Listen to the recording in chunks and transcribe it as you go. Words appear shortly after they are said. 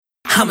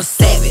I'm a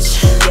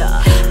savage.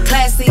 Yeah.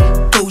 Classy,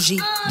 bougie,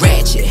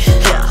 ratchet.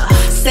 Yeah.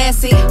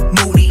 Sassy,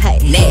 moody,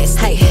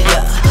 nasty.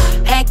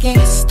 Yeah. Acting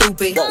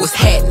stupid. What's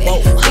happening?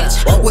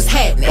 Bitch, what's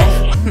happening?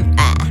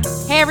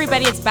 Hey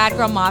everybody, it's Bad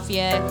Girl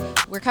Mafia.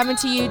 We're coming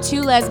to you,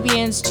 two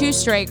lesbians, two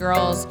straight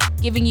girls,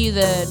 giving you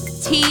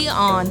the tea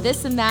on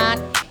this and that,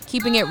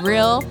 keeping it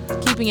real,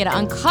 keeping it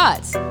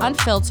uncut,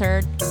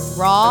 unfiltered,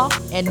 raw,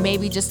 and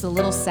maybe just a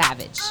little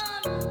savage.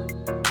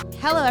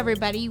 Hello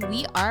everybody,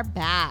 we are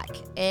back.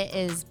 It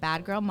is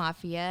Bad Girl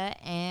Mafia,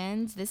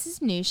 and this is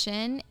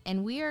Nushin,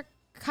 and we are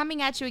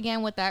coming at you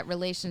again with that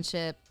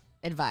relationship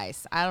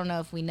advice. I don't know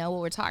if we know what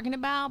we're talking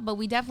about, but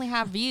we definitely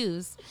have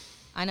views.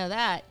 I know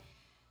that.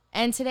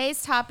 And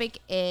today's topic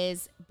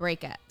is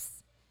breakups.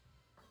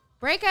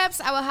 Breakups,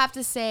 I will have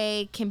to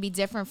say, can be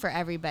different for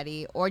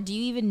everybody. Or do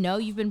you even know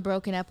you've been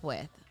broken up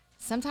with?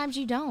 Sometimes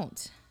you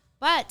don't.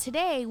 But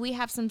today we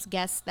have some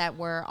guests that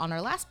were on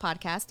our last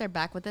podcast. They're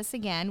back with us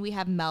again. We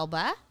have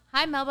Melba.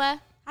 Hi,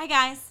 Melba. Hi,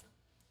 guys.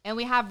 And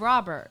we have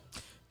Robert.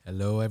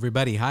 Hello,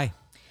 everybody. Hi.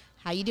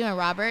 How you doing,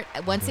 Robert?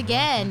 Once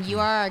again, you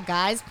are our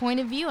guy's point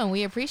of view, and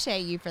we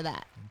appreciate you for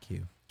that. Thank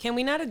you. Can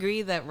we not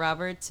agree that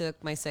Robert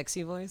took my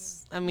sexy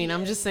voice? I mean,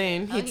 I'm just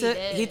saying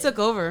he took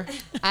over.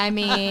 I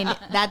mean,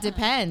 that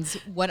depends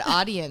what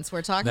audience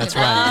we're talking That's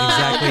about. right.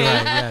 Exactly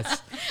right.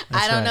 Yes.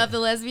 I don't know if the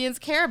lesbians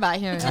care about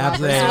him.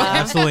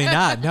 Absolutely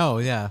not. No.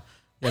 Yeah.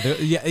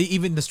 Yeah.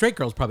 Even the straight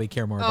girls probably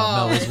care more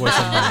about Melba's voice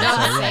than mine.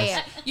 Don't So, say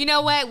yes. it. You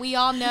know what? We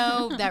all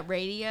know that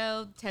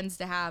radio tends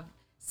to have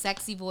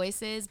sexy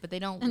voices, but they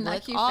don't And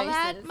look cute all faces.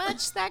 that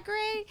much that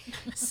great.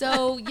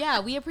 So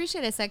yeah, we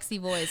appreciate a sexy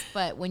voice,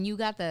 but when you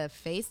got the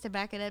face to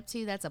back it up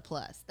too, that's a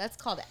plus. That's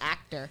called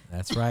actor.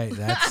 That's right.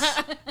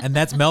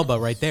 That's Melba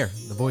right there.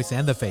 The voice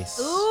and the face.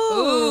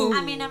 Ooh.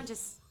 I mean, I'm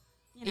just,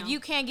 If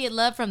you can't get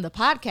love from the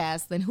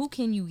podcast, then who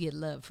can you get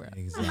love from?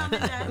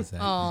 Exactly.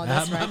 Oh,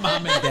 that's right.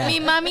 Mom and dad. Me,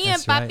 mommy,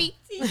 That's and right.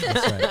 papi.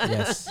 That's right.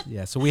 Yes.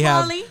 Yeah. So we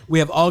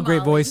have all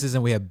great voices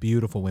and we have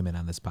beautiful women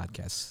on this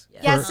podcast.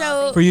 Yeah.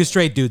 So For you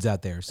straight dudes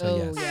out there. So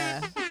yes. yeah.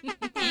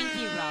 thank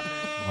you, Robert.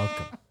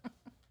 Welcome.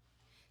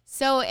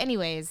 So,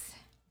 anyways,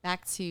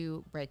 back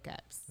to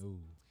breakups. Ooh.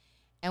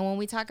 And when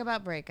we talk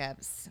about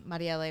breakups,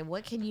 Marielle,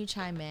 what can you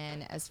chime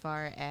in as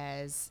far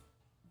as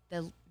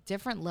the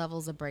different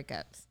levels of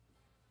breakups?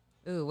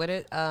 Ooh,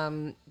 I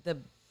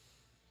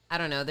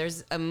don't know.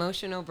 There's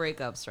emotional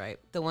breakups, right?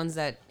 The ones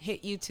that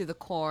hit you to the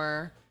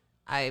core.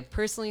 I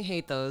personally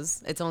hate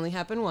those. It's only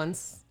happened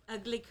once.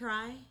 Ugly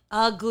cry.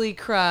 Ugly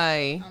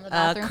cry. On the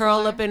bathroom Curl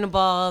floor? up in a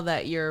ball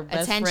that your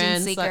best Attention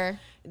friends seeker.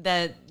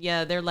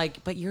 they're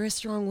like, but you're a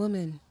strong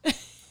woman.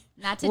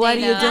 Not today. What are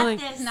you though. doing?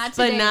 Not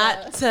But today.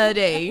 not though.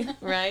 today,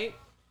 right?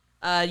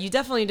 You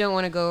definitely don't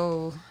want to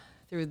go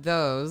through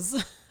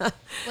those.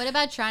 What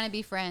about trying to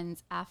be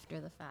friends after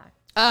the fact?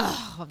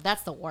 Oh,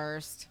 that's the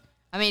worst.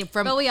 I mean,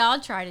 But we all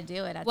try to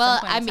do it at well,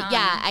 some point I in mean, time.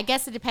 yeah, I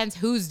guess it depends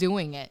who's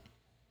doing it,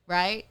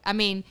 right? I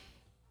mean,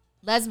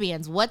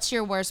 lesbians, what's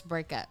your worst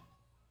breakup?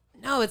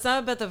 No, it's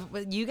not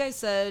about you guys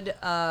said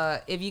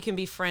if you can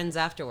be friends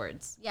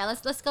afterwards. Yeah,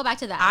 let's go back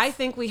to that. I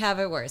think we have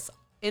it worse.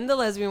 In the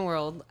lesbian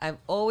world, I've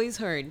always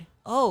heard,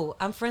 oh,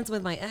 I'm friends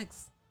with my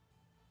ex.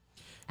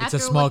 It's a After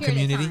small what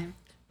period of community. time?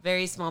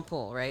 Very small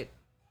pool, right?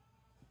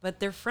 But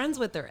they're friends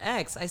with their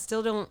ex. I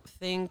still don't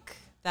think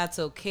that's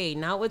okay.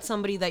 Not with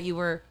somebody that you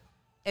were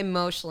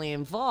emotionally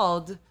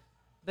involved.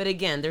 But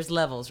again, there's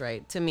levels,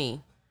 right? To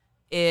me,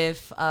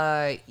 if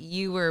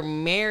you were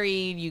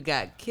married, you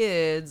got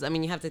kids, I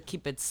mean, you have to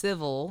keep it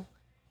civil.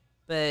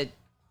 But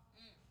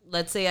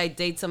let's say I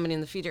date somebody in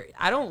the future.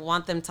 I don't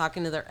want them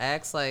talking to their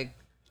ex, like,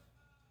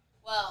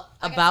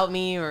 about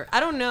me, or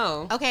I don't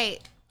know. Okay,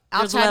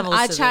 There's levels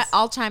to this.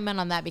 I'll chime in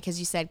on that because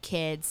you said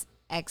kids,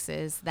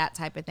 exes, that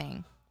type of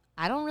thing.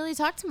 I don't really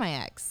talk to my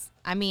ex.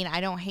 I mean,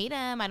 I don't hate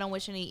him. I don't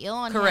wish any ill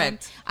on him.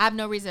 Correct. I have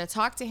no reason to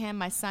talk to him.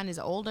 My son is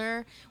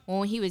older.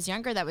 When he was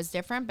younger, that was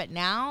different. But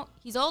now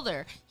he's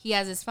older. He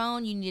has his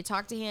phone. You need to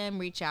talk to him,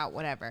 reach out,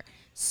 whatever.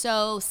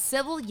 So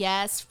civil,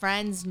 yes.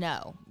 Friends,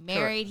 no.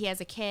 Married, he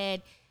has a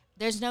kid.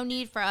 There's no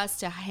need for us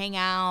to hang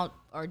out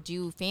or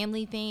do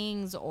family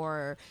things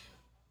or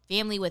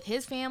family with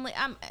his family.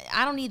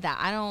 I don't need that.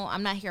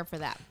 I'm not here for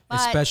that. But,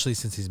 Especially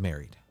since he's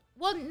married.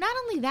 well, not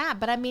only that,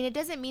 but I mean, it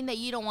doesn't mean that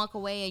you don't walk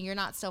away and you're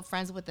not still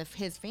friends with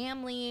his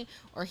family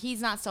or he's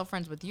not still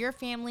friends with your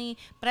family.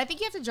 But I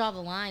think you have to draw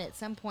the line at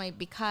some point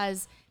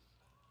because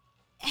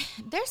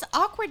there's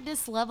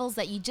awkwardness levels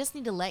that you just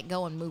need to let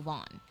go and move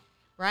on,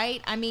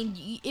 right? I mean,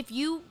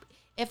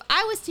 if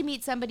I was to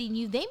meet somebody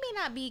new, they may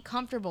not be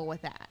comfortable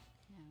with that.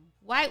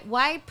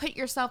 Why put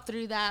yourself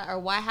through that, or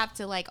why have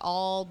to like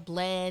all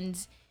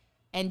blend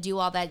and do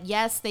all that?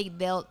 Yes,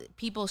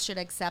 people should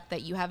accept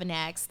that you have an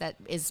ex that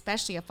is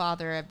especially a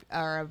father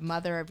or a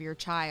mother of your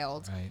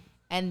child, Right.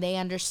 and they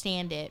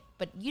understand it.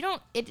 But you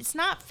don't. It's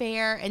not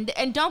fair. And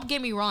don't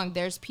get me wrong.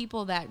 There's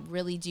people that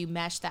really do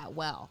mesh that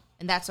well,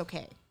 and that's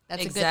okay.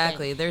 That's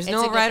Exactly. A good thing. There's It's a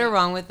no good right or thing.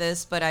 wrong with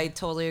this, but I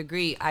totally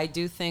agree. I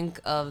do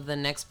think of the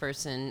next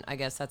person, I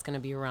guess that's going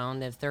to be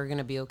around, if they're going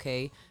to be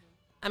okay.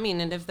 I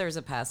mean, and if there's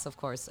a past, of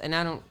course. And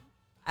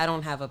I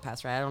don't have a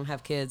past, right? I don't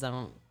have kids. I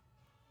don't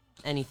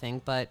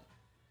anything, but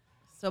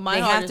So my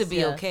They have hardest, to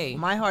be okay.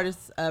 My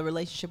hardest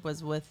relationship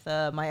was with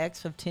my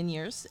ex of 10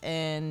 years,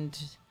 and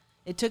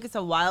it took us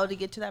a while to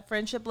get to that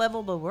friendship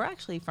level, but we're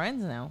actually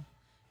friends now.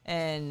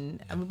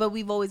 And but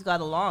we've always got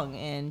along,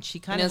 and she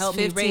kind and it of was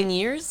helped me 15 raise.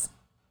 years.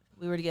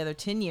 We were together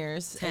 10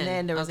 years, 10, and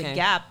then there was okay. a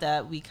gap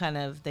that we kind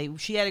of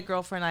she had a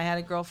girlfriend, I had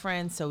a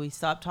girlfriend, so we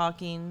stopped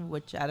talking,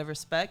 which out of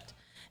respect.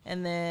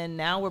 And then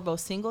now we're both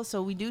single,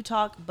 so we do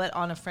talk, but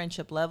on a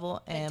friendship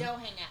level. And Don't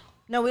hang out.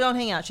 no, we don't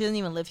hang out. She doesn't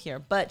even live here,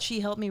 but she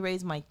helped me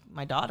raise my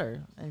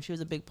daughter, and she was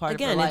a big part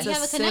Again, of her it's life. You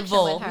a have a connection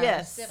civil. with her.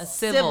 Yes, A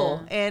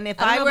civil. And if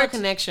I don't I know were about to,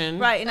 connection.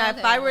 right, and if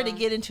Okay, I were to well.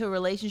 get into a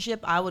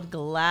relationship, I would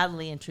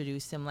gladly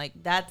introduce him. Like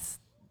that's.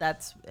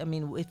 I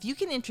mean, if you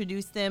can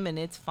introduce them and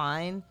it's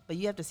fine, but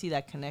you have to see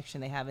that connection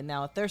they have. And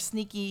now, if they're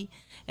sneaky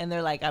and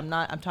they're like, I'm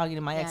talking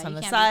to my ex Yeah, on you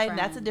the can't be side,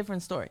 that's a friends.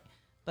 different story.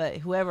 But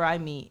whoever I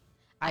meet,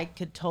 I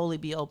could totally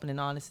be open and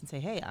honest and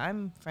say, hey,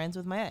 I'm friends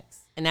with my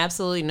ex. And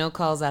absolutely no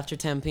calls after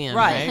 10 p.m.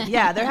 Right. Right.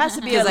 Yeah, there has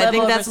to be a 'Cause I level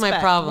think of that's my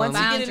respect. problem. Once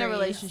you get in a Boundaries.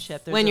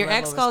 relationship, there's When a your level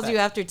ex of calls you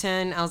respect. after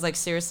 10, I was like,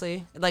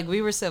 seriously? Like,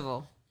 we were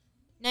civil.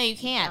 No, you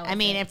can't. That I was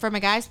mean, it. and from a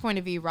guy's point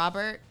of view,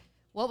 Robert,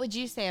 what would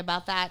you say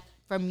about that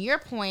from your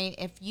point?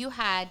 If you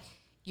had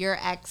your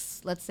ex,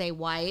 let's say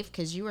wife,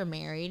 because you were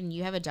married and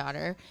you have a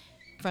daughter,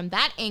 from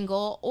that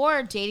angle,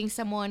 or dating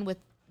someone with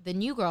the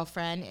new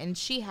girlfriend and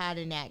she had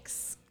an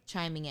ex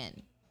chiming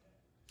in.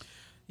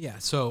 Yeah.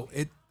 So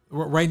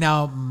right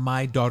now,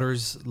 my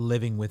daughter's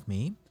living with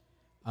me,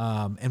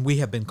 and we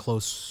have been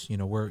close. You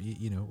know,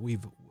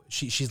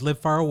 she's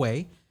lived far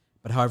away,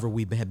 but however,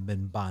 we have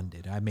been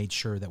bonded. I made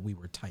sure that we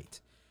were tight,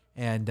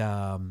 and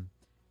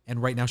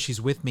right now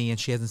she's with me, and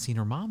she hasn't seen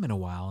her mom in a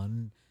while,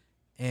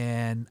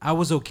 and I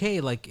was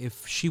okay. Like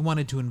if she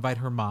wanted to invite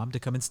her mom to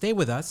come and stay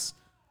with us,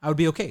 I would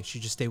be okay.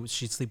 She'd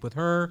sleep with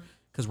her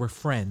because we're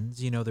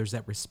friends. You know, there's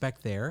that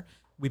respect there.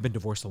 We've been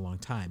divorced a long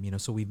time, you know,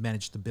 so we've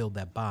managed to build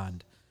that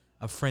bond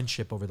of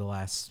friendship over the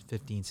last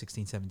 15,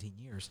 16, 17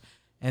 years.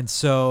 And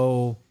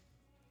so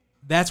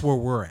that's where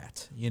we're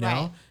at, you know?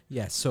 Right.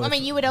 Yes. So I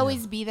mean, you would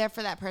always be there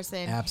for that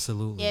person.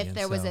 Absolutely. If And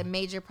there was so- a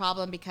major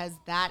problem, because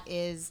that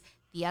is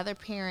the other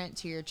parent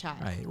to your child.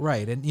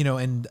 Right. And, you know,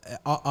 and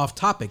off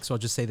topic, so I'll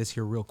just say this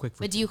here real quick.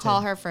 But do you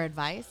call her for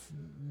advice?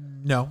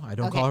 No, I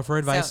don't Okay, call her for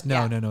advice. so,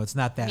 No, yeah. no, it's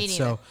not that. Me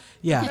So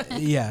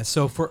yeah.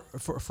 So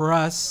for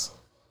us,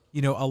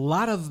 you know, a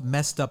lot of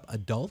messed up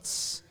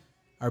adults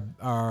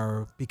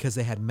are because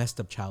they had messed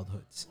up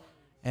childhoods.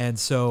 And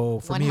so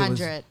for me, it was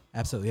 100.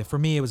 absolutely. Yeah, for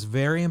me, it was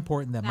very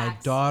important that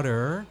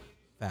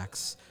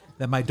Facts.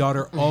 my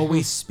daughter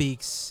always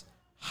speaks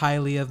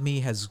highly of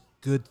me, has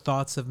good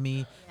thoughts of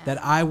me,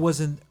 that I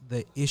wasn't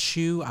the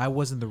issue, I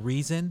wasn't the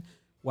reason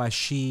why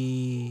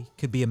she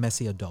could be a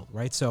messy adult,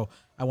 right? So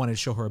I wanted to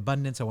show her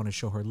abundance, I wanted to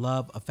show her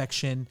love,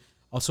 affection,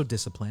 also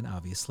discipline,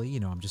 obviously.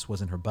 You know, I just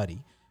wasn't her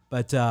buddy.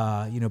 But,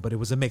 you know, but it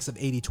was a mix of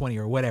 80-20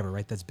 or whatever,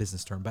 right? That's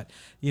business term. But,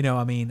 you know,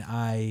 I mean,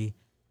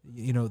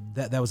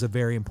 that was a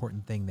very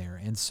important thing there.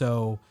 And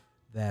so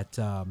that,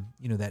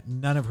 you know, that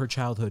none of her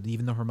childhood,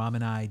 even though her mom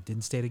and I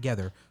didn't stay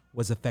together,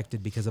 was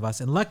affected because of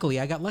us. And luckily,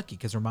 I got lucky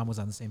because her mom was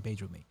on the same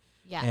page with me.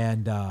 Yeah.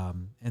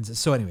 And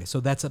so anyway, so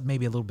that's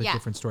maybe a little bit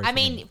different story. I for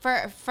mean, me.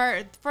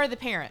 for the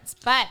parents,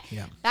 but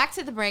Yeah. back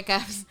to the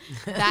breakups,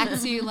 back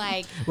to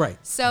like Right.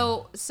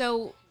 So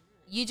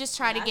you just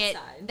try to get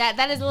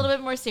that is a little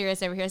bit more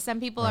serious over here. Some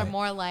people are Right.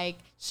 more like,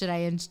 should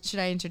I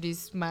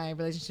introduce my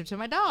relationship to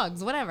my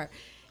dogs, whatever.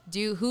 Do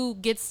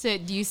you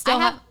still I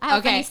have a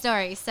okay? funny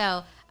story.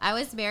 So I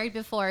was married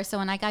before. So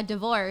when I got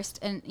divorced,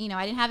 and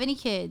I didn't have any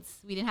kids.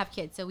 We didn't have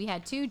kids. So we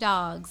had 2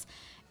 dogs,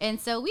 and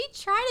so we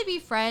try to be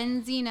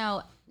friends.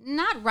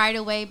 Not right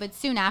away, but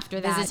soon after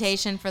that.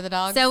 Visitation for the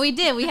dogs. So we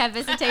did. We had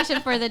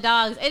visitation for the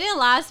dogs. It didn't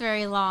last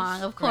very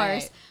long, of course.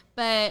 Right.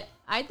 But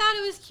I thought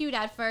it was cute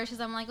at first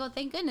because I'm like, oh,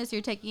 thank goodness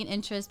you're taking an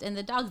interest in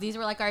the dogs. These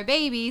were like our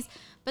babies.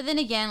 But then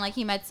again, like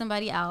he met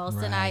somebody else,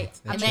 and Right.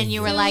 That and then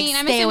you were changes. like,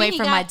 I'm stay assuming away he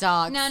from got- my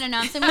dogs. No. I'm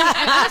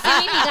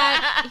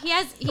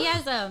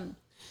assuming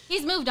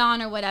he's moved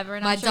on or whatever.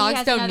 And My I'm sure dogs he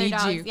has don't another need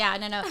dogs. you. Yeah,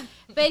 no.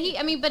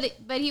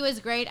 But he was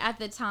great at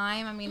the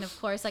time. I mean, of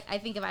course, like I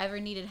think if I ever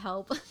needed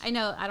help, I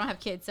know I don't have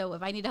kids, so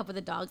if I need help with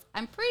the dogs,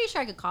 I'm pretty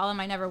sure I could call him.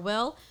 I never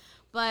will.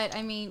 But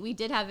I mean, we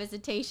did have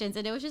visitations,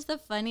 and it was just the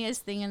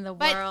funniest thing in the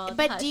world.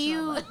 But Hush, do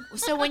you? Mama.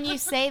 So when you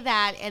say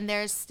that, and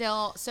there's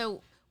still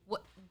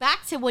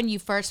back to when you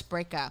first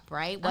break up,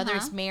 right? Whether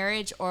it's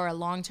marriage or a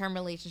long-term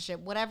relationship,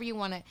 whatever you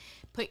want to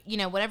put,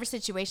 whatever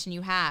situation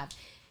you have,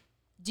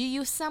 do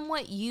you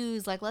somewhat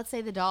use, like, let's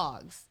say the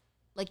dogs,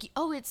 like,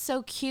 oh, it's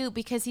so cute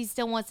because he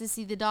still wants to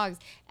see the dogs,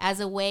 as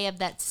a way of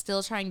that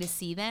still trying to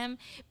see them,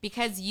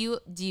 because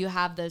do you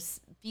have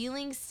those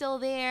feelings still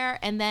there?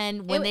 And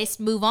then when they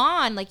move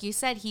on, like you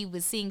said, he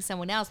was seeing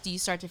someone else, do you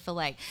start to feel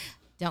like,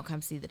 don't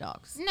come see the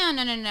dogs? No.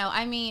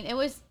 I mean,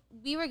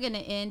 we were gonna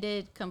end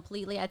it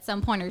completely at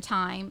some point or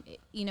time,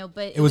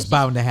 but it was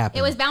bound to happen.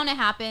 It was bound to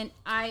happen.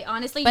 I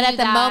honestly, But knew at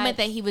the moment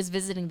that he was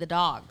visiting the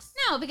dogs.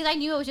 no, because I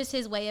knew it was just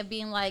his way of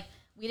being like,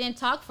 we didn't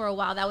talk for a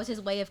while. That was his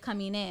way of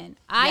coming in.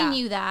 I Yeah.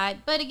 knew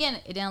that, but again,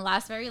 it didn't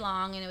last very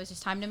long, and it was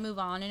just time to move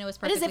on, and it was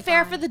But perfectly is it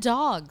fair fine. for the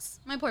dogs?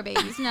 my poor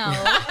babies? No.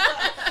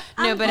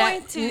 No, but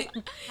going to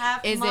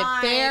have Is it my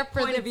fair for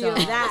point the of view of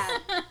dogs?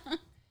 that.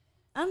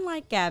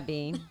 Unlike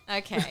Gabby,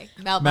 Okay.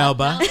 Melba.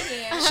 Melba.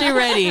 she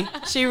ready.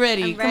 She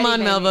ready. I'm Come on,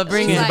 ready, Melba, baby.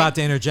 bring She's it. about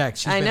to interject.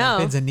 She's I been on know.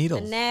 pins and the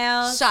needles.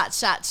 nails,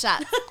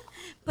 Shot.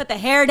 put the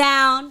hair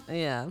down.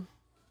 Yeah.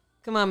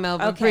 Come on,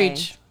 Melba, Okay.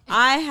 preach.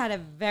 I had a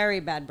very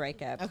bad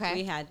breakup. Okay.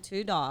 We had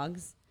 2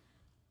 dogs.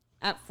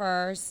 At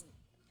first,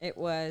 it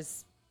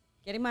was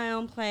getting my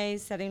own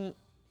place, setting,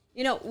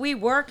 we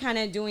were kind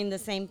of doing the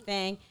same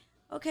thing.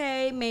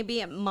 Okay, maybe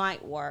it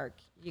might work.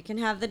 You can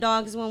have the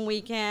dogs one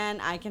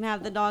weekend. I can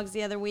have the dogs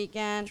the other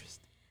weekend.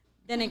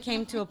 Then it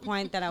came to a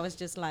point that I was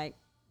just like,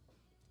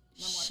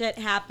 shit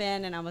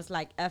happened, and I was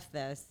like, F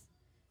this.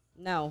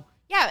 No.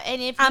 Yeah,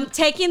 and if I'm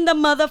taking the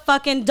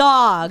motherfucking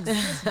dogs.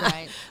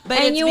 right. But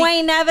and it's you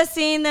ain't never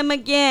seen them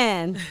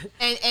again.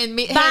 And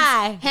me,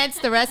 Bye. hence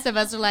the rest of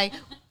us are like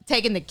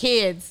taking the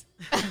kids.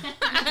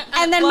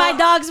 And then my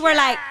dogs were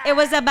like, it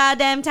was about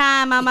damn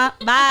time, mama.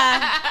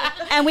 Bye.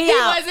 And we He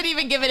out. wasn't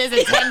even giving his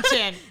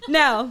attention.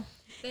 No.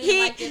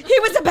 He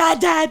was a bad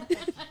dad.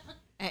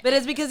 But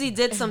it's because he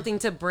did something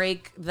to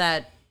break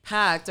that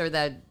pact or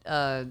that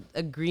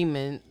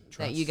agreement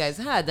that you guys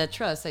had, that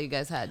trust that you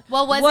guys had.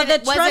 Well, The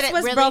trust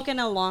was really? broken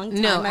a long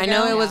time No, ago. I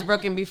know it was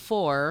broken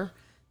before,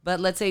 but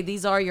let's say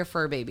these are your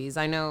fur babies.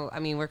 I know, I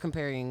mean, we're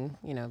comparing,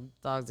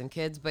 dogs and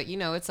kids, but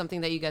it's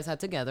something that you guys had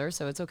together,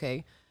 so it's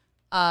okay.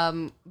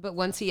 But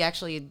once he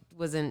actually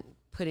wasn't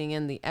putting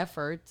in the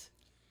effort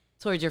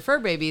towards your fur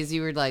babies,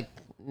 you were like,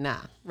 nah,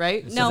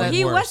 right? So No, that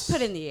he worse. was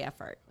putting the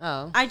effort.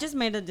 Oh. I just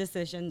made a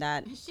decision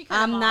that She cut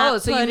him I'm off. not Oh,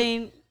 so you-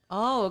 putting.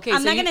 Oh, okay.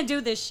 I'm so not you- gonna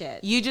do this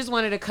shit. You just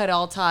wanted to cut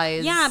all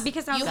ties. Yeah,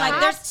 because I was You like,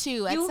 have there's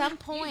to at you- some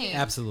point.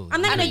 Absolutely.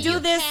 I'm not gonna do you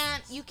this.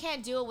 You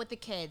can't do it with the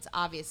kids,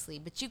 obviously,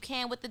 but you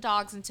can with the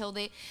dogs until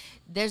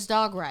there's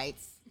dog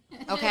rights.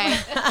 Okay,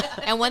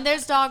 and when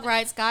there's dog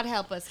rights, God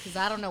help us, because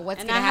I don't know what's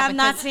And gonna I happen.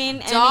 have not 'cause seen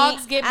any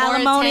dogs get more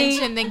alimony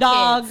attention than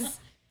dogs. kids.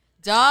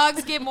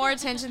 Dogs get more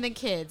attention than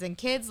kids, and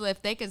kids,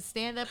 if they could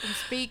stand up and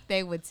speak,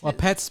 they would. Well,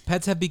 pets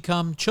have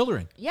become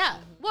children. Yeah,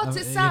 well, to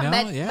You some, know,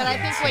 but, yeah. but I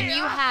think when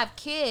you have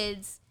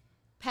kids,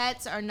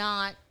 pets are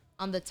not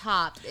on the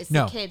top. It's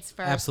No, the kids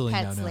first, absolutely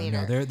pets no.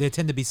 later. They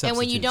tend to be substitutes. And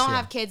when you don't yeah.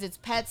 have kids, it's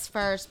pets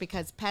first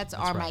because pets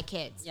are my right.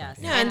 kids. Yes.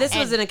 Yeah, and this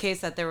And- wasn't a case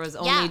that there was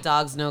only Yeah.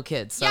 dogs, no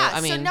kids. So, Yeah, I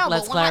so mean, no,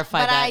 let's but when I- clarify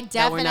but I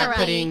that we're not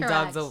definitely- putting Correct.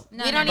 dogs over.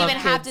 No, We no, don't no. even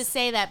above have to kids.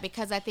 say that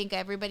because I think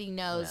everybody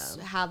knows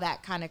how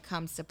that kind of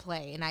comes to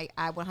play. And I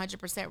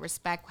 100%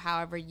 respect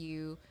however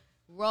you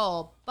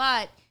roll.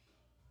 But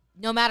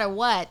no matter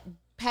what,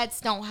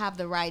 pets don't have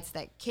the rights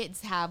that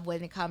kids have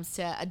when it comes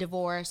to a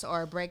divorce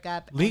or a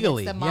breakup. and it's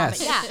Legally, the mom-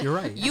 yes, yeah. you're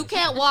right. You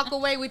can't walk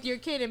away with your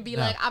kid and be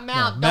No, like, I'm no.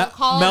 out. Mel- Don't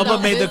call. Melba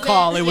don't made the visit."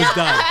 call. It was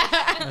done.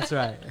 That's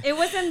right. It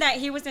wasn't that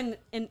he was an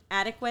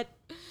inadequate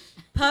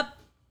pup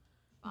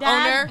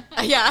dad. Owner.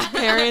 Yeah.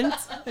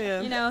 Parents.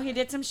 Yeah. You know, he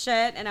did some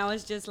shit, and I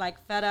was just like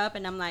fed up,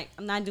 and I'm like,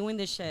 I'm not doing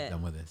this shit.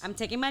 Done with this. I'm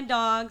taking my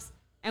dogs,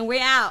 and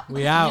we're out.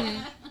 We out.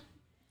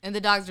 And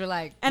the dogs are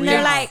like, And We they're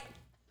out. like,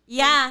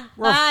 yeah,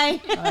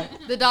 bye.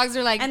 the dogs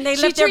are like, And they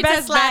she live their treats us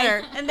best life.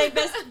 better. And they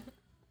best.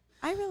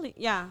 I really,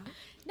 yeah.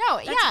 No,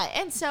 yeah.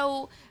 And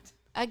so,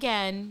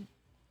 again,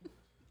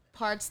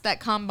 parts that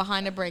come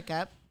behind a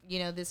breakup,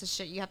 this is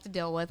shit you have to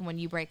deal with when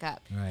you break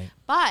up. Right.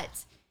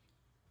 But,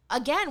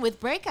 again, with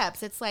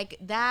breakups, it's like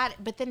that.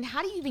 But then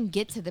how do you even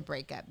get to the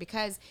breakup?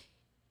 Because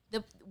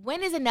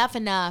when is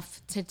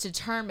enough to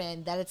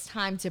determine that it's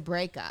time to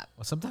break up?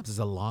 Well, sometimes it's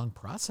a long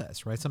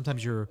process, right?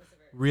 Sometimes you're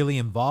really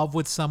involved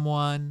with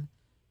someone.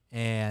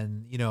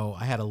 And,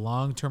 I had a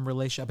long-term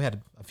relationship. I've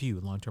had a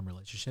few long-term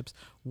relationships.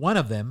 One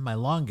of them, my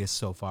longest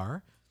so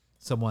far,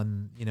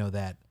 someone,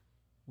 that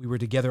we were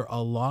together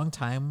a long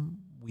time.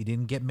 We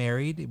didn't get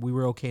married. We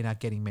were okay not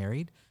getting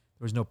married.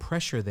 There was no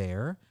pressure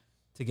there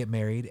to get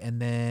married.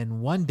 And then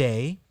one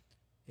day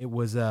it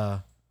was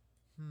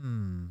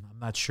I'm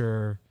not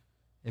sure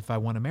if I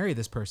want to marry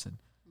this person.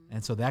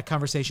 And so that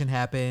conversation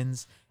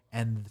happens.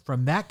 And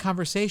from that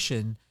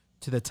conversation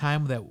to the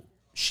time that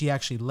she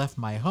actually left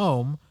my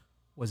home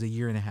was a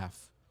year and a half.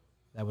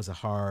 That was a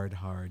hard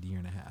year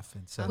and a half.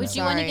 And so Would that-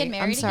 you wanna get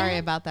married I'm sorry again?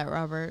 about that,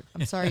 Robert.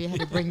 I'm sorry you had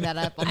to bring that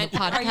up on the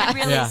podcast. Are you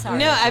really Yeah. sorry?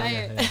 No,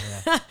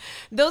 yeah.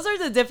 Those are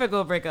the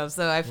difficult breakups,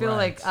 though. I feel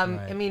Right, like,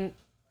 right. I mean,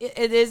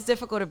 it is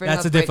difficult to bring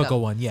That's up a difficult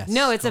breakup. one, yes,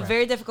 No, it's correct. a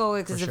very difficult one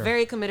because For it's sure. a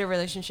very committed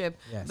relationship.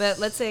 Yes. But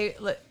let's say,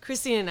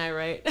 Christine and I,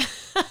 right?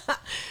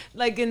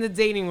 Like in the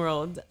dating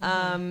world,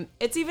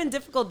 it's even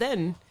difficult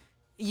then.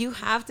 You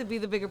have to be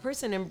the bigger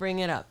person and bring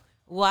it up.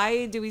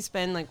 Why do we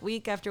spend like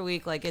week after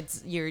week, like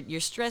you're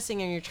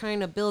stressing and you're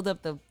trying to build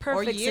up the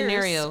perfect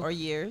scenario? or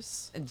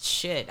years.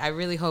 Shit, I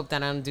really hope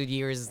that I don't do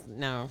years.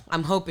 No,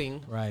 I'm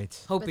hoping. Right.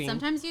 But Hoping.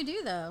 sometimes you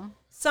do though.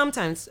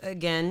 Sometimes,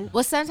 again,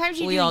 Well, sometimes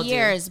you We do all do.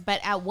 years,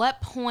 but at what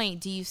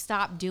point do you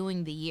stop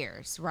doing the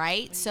years,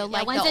 right? So,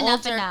 like, when's the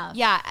enough older, enough?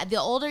 yeah, the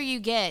older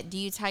you get, do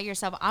you tell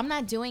yourself, "I'm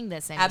not doing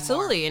this anymore"?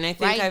 Absolutely, and I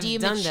think right? I've do you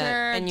done mature?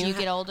 that. And do you ha-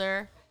 get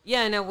older?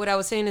 Yeah, no, what I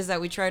was saying is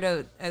that we try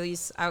to, at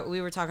least,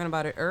 we were talking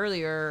about it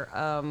earlier,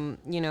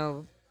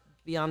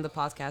 beyond the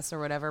podcast or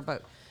whatever,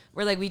 but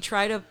we're like, we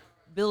try to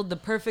build the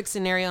perfect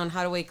scenario on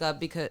how to wake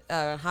up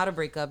how to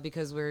break up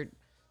because we're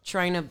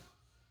trying to,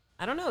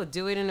 I don't know,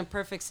 do it in a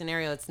perfect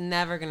scenario. It's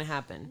never going to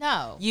happen.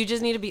 No. You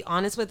just need to be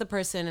honest with the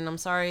person. And I'm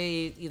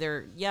sorry,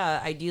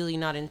 ideally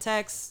not in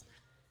text,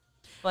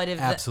 but if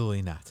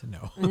Absolutely not.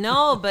 No.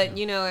 no, but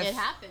if It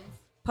happens.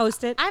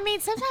 Post it. I mean,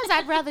 sometimes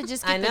I'd rather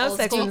just get I the know old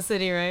Sex school. and the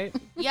City, right?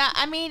 Yeah,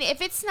 I mean,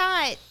 if it's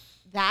not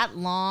that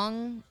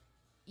long,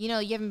 you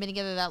haven't been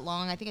together that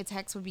long, I think a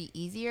text would be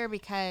easier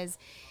because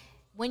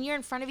when you're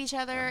in front of each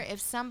other,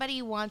 if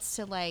somebody wants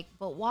to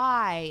but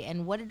why?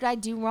 And what did I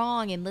do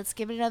wrong? And let's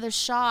give it another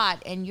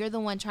shot. And you're the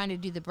one trying to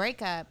do the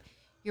breakup.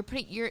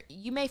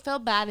 You may feel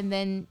bad and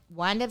then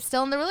wind up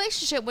still in the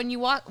relationship when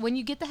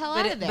you get the hell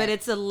out of there. But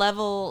it's a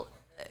level.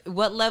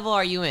 What level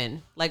are you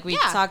in? Like we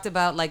talked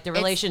about, like the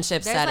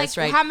relationship There's, status,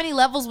 right? How many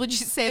levels would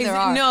you say there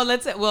are?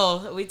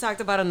 No, we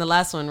talked about in the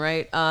last one,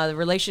 right? The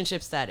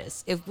relationship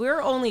status. If we're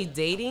only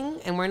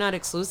dating and we're not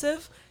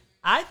exclusive,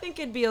 I think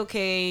it'd be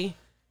okay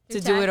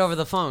to do it text? over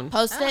the phone.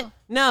 Post it?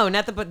 No,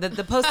 not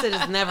the post-it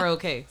is never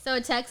okay. So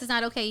a text is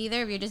not okay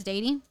either if you're just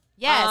dating?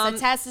 Yes, a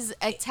text is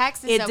it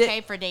did-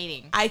 okay for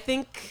dating. I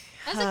think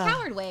That's a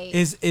coward way.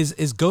 Is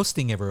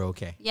ghosting ever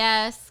okay?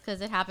 Yes,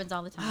 because it happens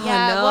all the time.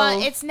 Yeah, no.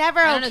 well, it's never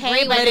I don't okay,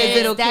 agree but with it it.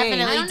 is Okay.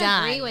 definitely I don't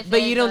done. agree with but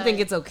it. you don't think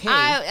it's okay.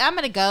 I'm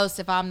gonna ghost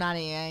if I'm not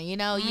in.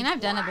 I mean,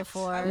 I've done it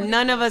before.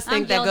 None of us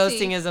think I'm that guilty.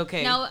 ghosting is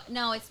okay.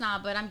 No, it's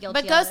not. But I'm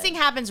guilty. But of ghosting it.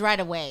 happens right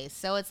away,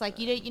 so it's like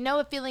you know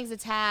if feelings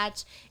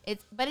attach.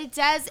 But it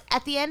does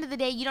at the end of the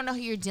day. You don't know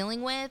who you're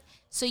dealing with,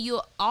 so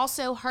you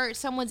also hurt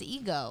someone's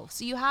ego.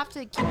 So you have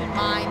to keep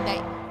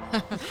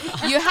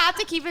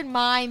in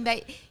mind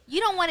that you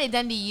don't want it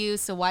done to you.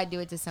 So why do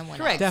it to someone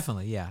Correct. else?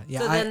 Definitely, yeah.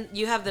 So then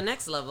you have the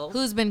next level.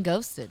 Who's been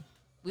ghosted?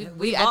 I've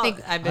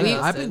been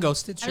I've been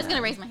ghosted. I'm just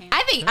gonna raise my hand.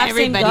 I think I've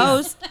seen everybody.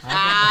 ghosts.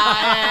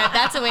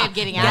 That's a way of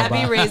getting out.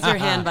 Gabby raised her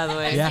hand, by the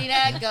way. Yeah.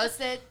 Christina,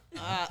 ghosted.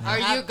 Are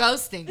you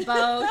ghosting?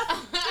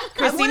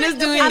 Christina's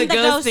doing I'm the the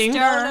ghosting.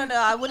 ghoster. No.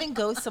 I wouldn't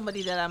ghost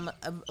somebody that I'm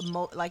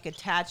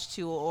attached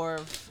to, or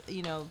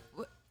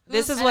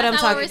This is what I'm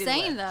That's not talking what we're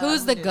saying, though.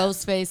 Who's the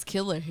ghost face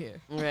killer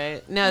here?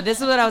 Right. No, this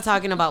is what I was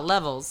talking about,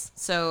 levels.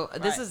 So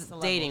this Right, is the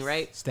dating, levels.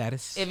 right?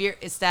 Status. If you're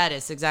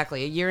status,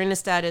 exactly. If you're in a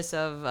status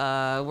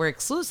of we're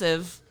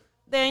exclusive,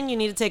 then you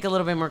need to take a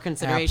little bit more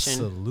consideration.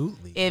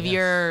 Absolutely. If yes.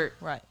 you're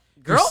right.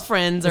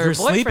 girlfriends if or you're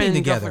sleeping boyfriend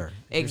together. girlfriend-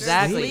 If you're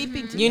exactly.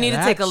 sleeping You need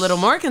to take a little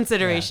more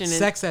consideration. Yeah. and-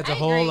 Sex adds a I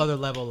whole agree. other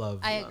level of.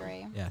 I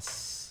agree.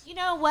 Yes. You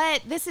know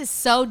what? This is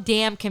so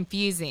damn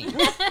confusing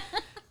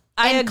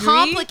I and agree.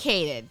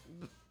 complicated.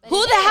 Who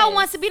it the hell is.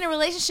 wants to be in a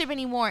relationship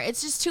anymore?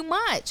 It's just too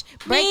much.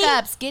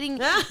 Breakups, getting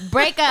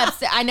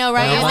breakups. I know,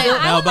 right? Melba, Is it- I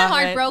want my Melba.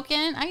 heart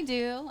broken. I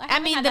do. I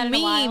haven't mean, had the that in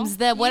a while. memes,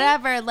 the You?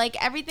 whatever, like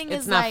everything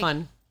It's is not like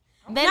fun.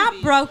 Then,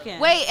 Not broken.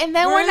 wait, and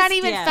then we're not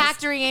Bruised, even yes.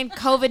 factoring in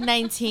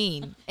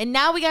COVID-19, and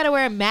now we got to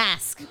wear a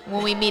mask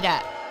when we meet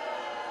up.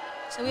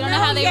 So we don't know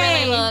how they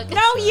yay. really look.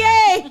 No,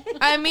 yay.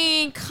 I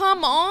mean,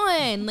 come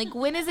on. Like,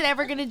 when is it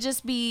ever going to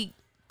just be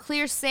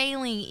clear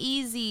sailing,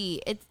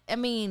 easy?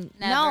 No,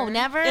 Never.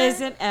 never.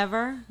 Is it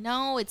ever?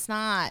 No, it's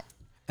not.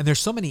 And there's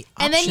so many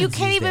And options then you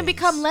can't these even days.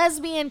 become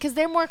lesbian because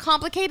they're more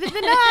complicated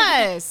than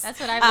us. That's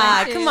what I've Ah,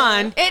 learned too. come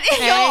on. It is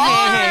Hey, y'all hey,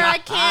 are. hey. I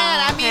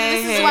can't. I mean, Hey,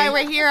 this is hey. why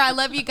we're here. I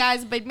love you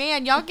guys, but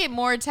man, y'all get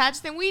more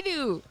attached than we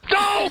do.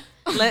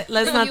 Let's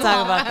not You talk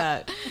all. about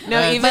that.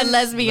 No, But even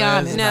let's be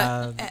honest.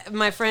 No,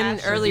 my friend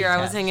Attached or earlier, I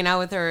was detached? hanging out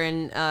with her,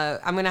 and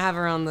I'm gonna have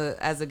her on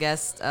as a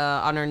guest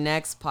on our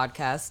next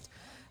podcast.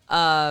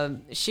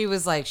 She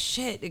was like,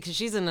 "Shit," because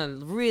she's in a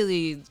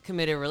really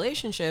committed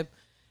relationship,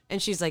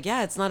 and she's like,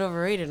 "Yeah, it's not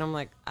overrated." I'm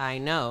like, "I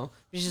know."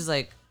 She's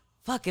like,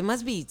 "Fuck, it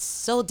must be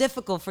so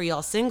difficult for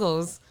y'all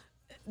singles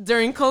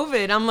during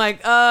COVID." I'm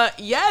like,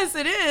 yes,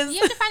 it is."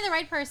 You have to find the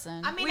right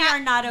person. I mean, We are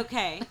not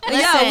okay.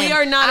 Yeah, we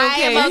are not I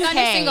okay. am Focus on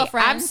your single I'm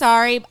friends.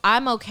 sorry.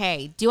 I'm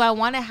okay. Do I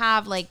want to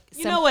have like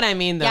You know what I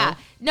mean, though. Yeah.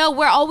 No,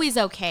 we're always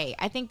okay.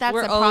 I think that's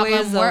We're the problem.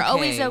 always We're okay.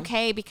 always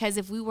okay because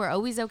if we were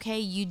always okay,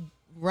 you'd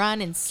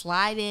run and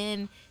slide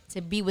in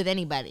to be with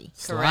anybody.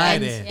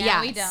 Slide in.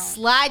 Yeah, we don't.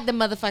 Slide the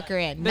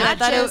motherfucker in. But not I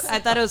thought just, I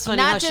thought it was funny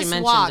not how she just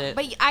mentioned walk. it.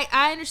 But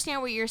I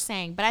understand what you're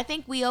saying. But I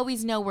think we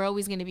always know we're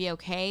always going to be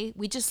okay.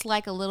 We just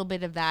like a little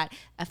bit of that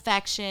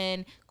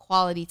affection,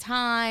 quality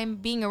time,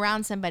 being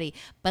around somebody.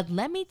 But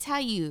let me tell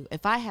you,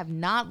 if I have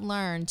not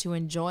learned to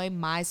enjoy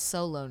my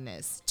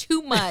soloness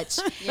too much,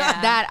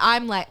 Yeah. that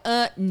I'm like,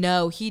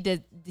 no, he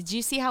did. Did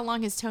you see how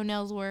long his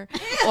toenails were?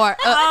 Or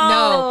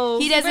no,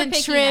 he Super doesn't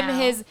picky trim now.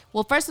 his.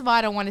 Well, first of all,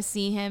 I don't want to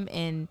see him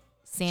in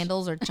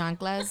sandals or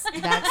chanclas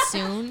that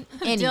soon.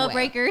 Anyway. Deal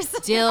breakers.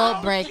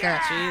 Deal breaker.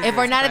 If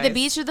we're not at the Christ.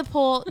 beach or the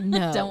pool,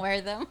 no. Don't wear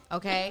them.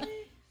 Okay.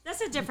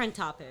 That's a different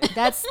topic.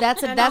 That's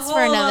And a that's for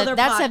whole another. other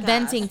That's a podcast.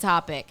 venting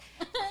topic.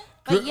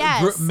 But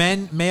yes,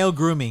 male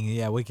grooming.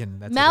 Yeah, we can.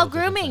 That's a male whole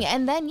different grooming, thing.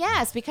 and then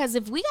yes, because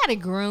if we gotta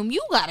groom,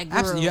 you gotta groom.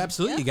 Absolutely, you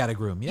absolutely got to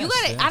groom. Yes, You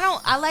gotta.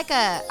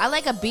 yes. I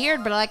like a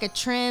beard, but I like a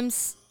trimmed,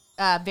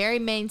 very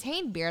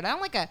maintained beard. I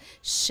don't like a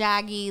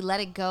shaggy. Let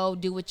it go.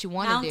 Do what you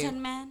want to do.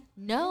 Mountain man.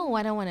 No,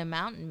 I don't want a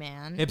mountain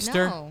man.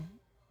 Hipster?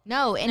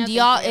 No. And No, do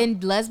y'all thank you.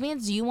 and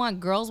lesbians? Do you want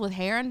girls with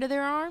hair under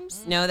their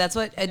arms? No, that's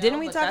what. Didn't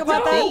we but talk that's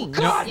about a that? thing.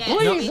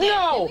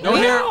 No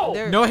hair.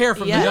 They're- No hair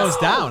from Yes. the nose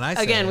down. I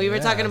said. Again, we were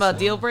Yeah, talking about so-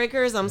 deal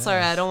breakers. I'm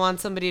sorry, I don't want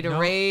somebody to No-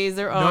 raise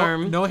their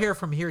arm. No hair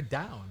from here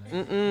down.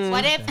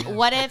 What if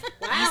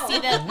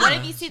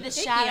you see the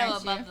shadow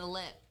aren't you? above the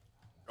lip?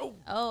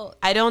 Oh.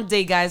 I don't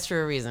date guys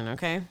for a reason.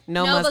 Okay,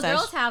 no, No, mustache. but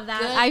girls have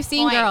that. Good I've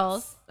seen points.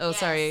 girls. Oh,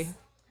 sorry.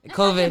 talking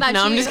COVID. about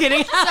No, I'm you. just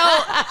kidding. So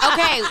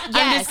okay, yes.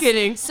 I'm just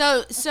kidding.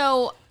 So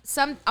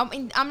some. I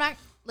mean, I'm not.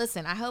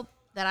 Listen, I hope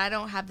that I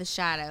don't have the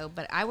shadow,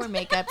 but I wear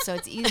makeup, so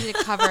it's easy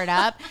to cover it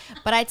up.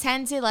 But I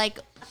tend to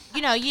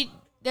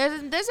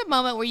there's a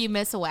moment where you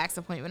miss a wax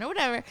appointment or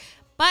whatever.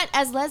 But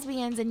as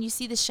lesbians, and you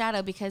see the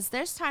shadow, because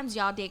there's times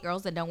y'all date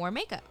girls that don't wear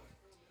makeup.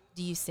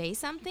 Do you say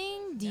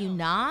something? Do you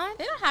not?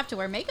 They don't have to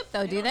wear makeup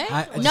though, do they?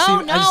 I No, just see,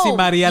 I just see You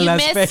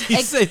Mariela's missed-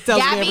 face. It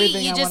tells Gabby, me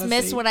everything you I just wanna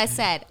missed see. what I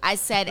said. I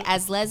said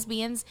as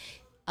lesbians,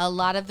 a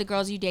lot of the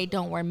girls you date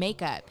don't wear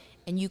makeup,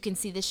 and you can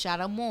see the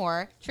shadow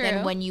more than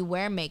True. when you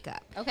wear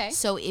makeup. Okay.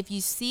 So if you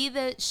see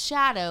the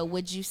shadow,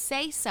 would you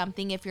say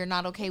something if you're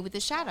not okay with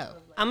the shadow?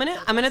 I'm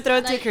gonna throw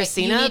it to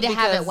Christina. You need to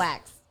have it because-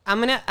 waxed. I'm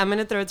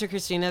gonna throw it to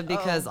Christina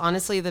because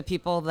honestly, the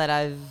people that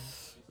I've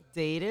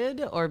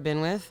dated or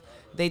been with,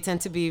 they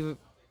tend to be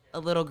a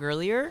little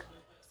girlier.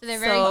 So they're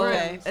very So,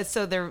 groomed.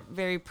 so they're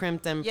very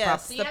primped and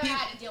Yes. proper. the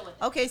peop- to deal with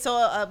it. Okay, so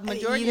a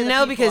majority You of the know,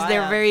 people because I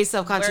they're have very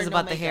self-conscious wear no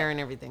about the makeup. hair and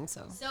everything.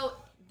 So So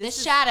the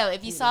shadow,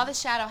 if you saw the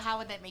shadow, how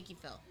would that make you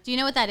feel? Do you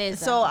know what that is?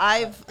 So though?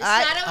 I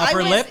Upper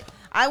went, lip?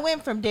 I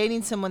went from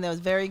dating someone that was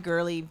very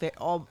girly,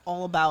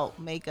 all about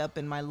makeup,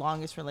 in my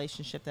longest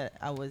relationship that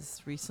I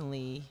was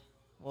recently,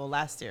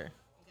 last year,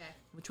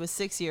 which was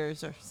 6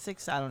 years or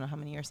six, I don't know how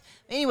many years.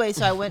 Anyway,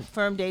 so I went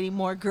from dating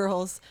more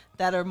girls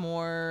that are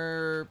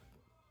more,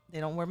 they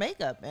don't wear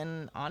makeup,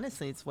 and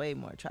honestly, it's way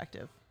more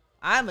attractive.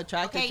 I'm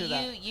attracted to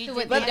that. you So did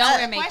what- the they don't other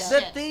wear makeup. question.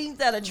 The things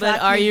that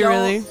attract are me you don't-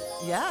 really?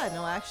 Yeah,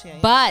 no, actually, I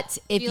am. But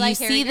if You you, like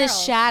hairy see the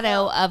girls.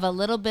 shadow of a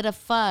little bit of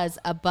fuzz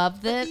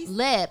above the these-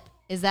 lip,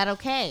 is that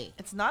okay?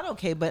 It's not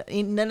okay, but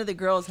none of the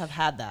girls have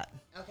had that.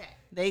 Okay.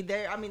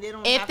 They I mean, they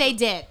don't. If have they to-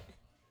 did,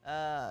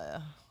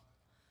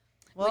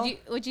 well,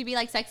 would you be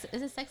like Sex?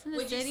 Is it Sex in the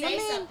would you City? say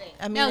something?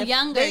 I mean, No, if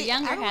younger I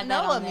don't had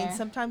know. that on I mean, there.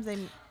 sometimes they.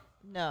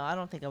 No, I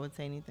don't think I would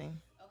say anything.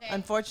 Okay.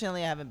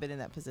 Unfortunately, I haven't been in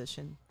that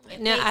position.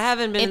 no, I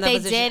haven't been If in that they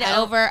position. did I don't-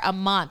 over a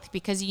month,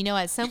 because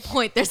at some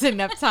point there's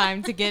enough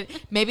time to get.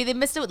 Maybe they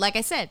missed it. Like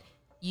I said,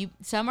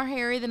 some are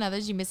hairier than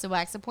others. You miss a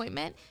wax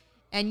appointment,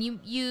 and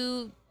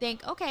you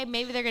think, okay,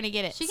 maybe they're gonna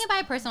get it. She can buy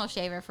a personal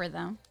shaver for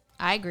them.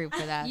 I agree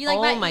for that. You like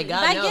Oh buy, my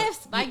God, buy no.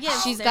 gifts. Buy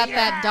gifts. She's There got you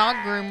that dog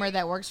groomer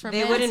that works for They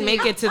men. wouldn't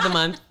make it to the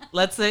month.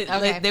 Let's say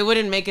Okay. they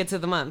wouldn't make it to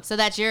the month. So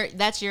that's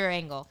your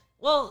angle.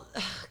 Well,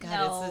 God,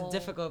 it's No. a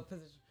difficult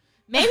position.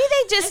 Maybe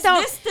they just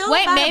don't. this still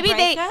Wait, about a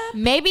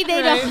maybe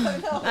they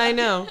don't. I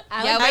know.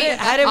 Yeah,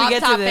 how did we off get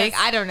to topic, this?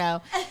 I don't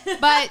know.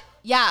 But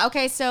yeah,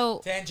 okay, so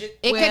Tangent.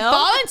 it could Well-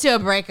 fall into a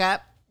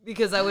breakup.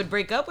 Because I would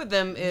break up with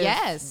them if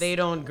Yes. they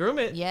don't groom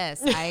it.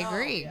 Yes, I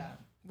agree.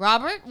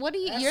 Robert, what do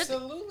you? You're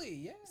Absolutely,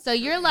 yeah. so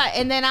you're like,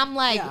 and then I'm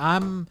like, Yeah,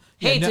 I'm.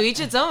 Hey, yeah, to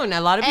each its own.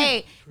 A lot of people.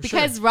 hey,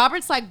 because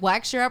Robert's like,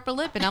 wax your upper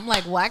lip, and I'm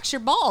like, wax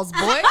your balls,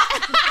 boy.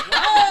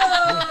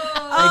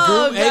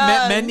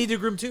 Hey, men need to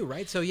groom too,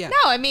 right? So yeah.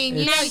 No, I mean,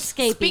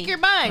 Manscaping. speak your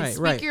mind. Right,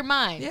 Speak right. your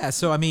mind. Yeah.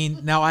 So I mean,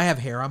 now I have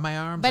hair on my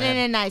arms, But I in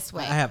have- a nice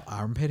way. I have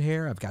armpit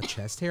hair. I've got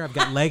chest hair. I've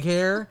got leg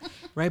hair.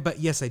 Right. But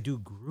yes, I do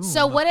groom.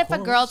 So what of if a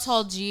girl course.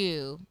 told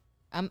you,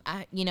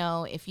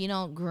 if you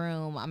don't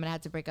groom, I'm gonna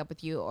have to break up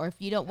with you, or if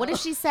you don't, what if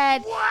she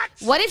said,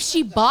 what if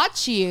she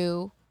bought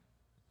you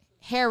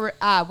hair,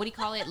 what do you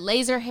call it,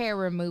 laser hair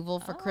removal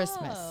for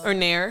Christmas? Or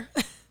Nair.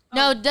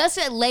 No, does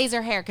it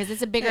laser hair because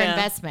it's a bigger Yeah.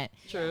 investment.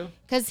 True.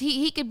 Because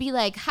he could be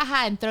like,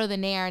 haha, and throw the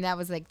nair, and that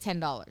was like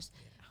 $10.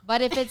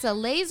 But if it's a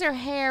laser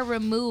hair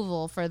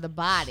removal for the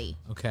body,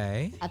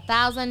 Okay.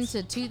 $1,000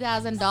 to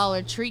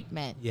 $2,000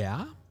 treatment,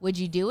 Yeah. would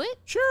you do it?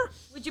 Sure.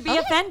 Would you be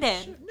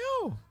offended?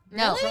 No.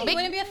 No. Really? Big- You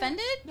wouldn't be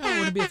offended? No, I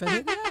wouldn't be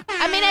offended. Yeah.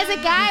 I mean, as a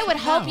guy, I would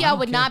hope I y'all don't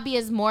would care. not be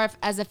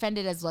as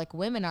offended as like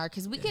women are,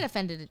 because we get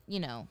offended,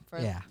 for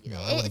Yeah, no,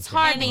 I wouldn't it's care.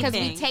 hard because we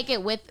Anything. take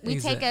it with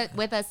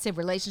Exactly. us to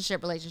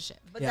relationship.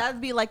 But Yeah.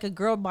 that'd be like a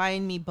girl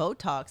buying me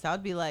Botox. I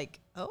would be like,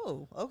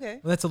 oh, okay.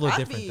 Well, that's a little I'd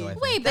different, be- though, I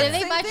think. Wait, but if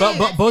they buy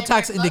But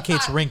Botox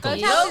indicates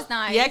wrinkles. Botox is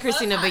nice. Yeah,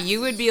 Christina, but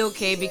you would be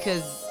okay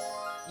because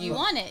you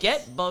want it.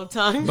 get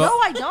Botox. No,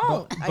 I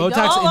don't. I Botox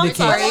don't. I'm indicates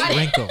sorry.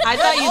 wrinkles. I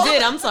thought you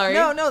did. I'm sorry.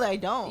 No, I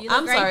don't.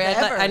 I'm great sorry. I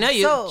ever. know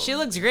you. So- she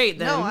looks great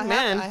then. No, I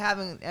Man.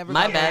 haven't ever.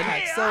 My got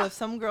bad. Botox. So if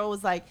some girl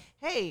was like,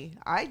 hey,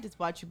 I just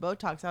bought you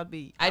Botox, I'd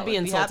be I would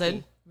insulted.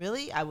 happy.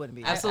 Really? I wouldn't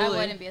be. Absolutely.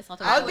 I wouldn't be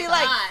assaulted. I would be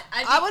like,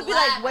 I would be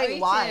like, wait, Me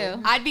why?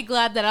 too. I'd be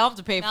glad that I don't have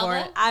to pay for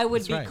it. I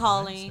would That's be right,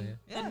 calling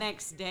right, the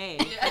next day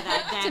for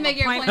that damn make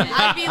your appointment.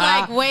 I'd be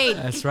like, wait,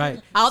 That's right.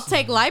 I'll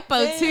take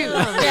lipo too.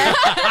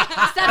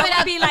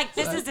 I'd be like,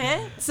 this is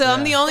it. So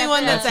I'm the only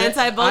one that's That's it.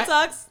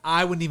 anti-Botox.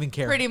 I wouldn't even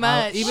care. Pretty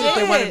much. Even if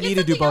they wanted me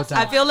to do Botox,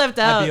 I feel left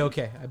out. I'd be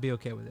okay. I'd be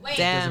okay with it. It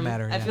Damn. doesn't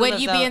matter. I yeah. feel- Would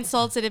left you be out.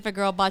 insulted if a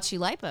girl bought you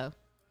lipo?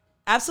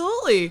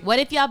 Absolutely. What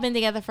if y'all been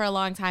together for a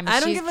long time? And I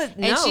don't she's- give a-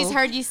 And no. she's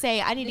heard you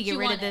say, "I need to get you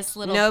rid of want it? this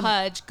little Nope.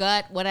 pudge,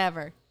 gut,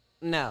 whatever."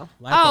 No.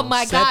 Lipo. Oh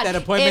my Set god! that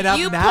appointment if up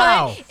you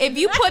now. if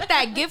you put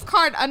that gift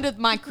card under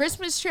my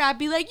Christmas tree, I'd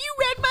be like, "You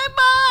read my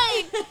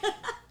mind."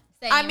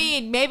 I Same.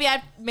 mean,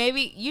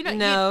 maybe you know.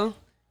 No.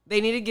 They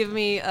need to give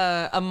me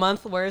a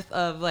month worth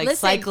of like Listen,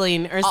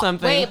 cycling or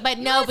something. Wait, but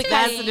no, because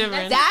That's the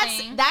difference.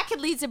 that could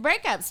lead to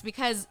breakups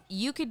because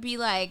you could be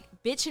like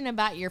bitching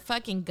about your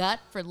fucking gut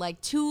for like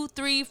 2,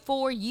 3,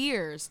 4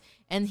 years,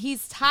 and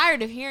he's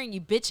tired of hearing you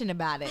bitching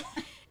about it.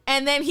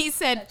 And then he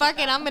said, "Fuck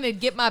it, I'm gonna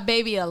get my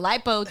baby a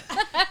lipo."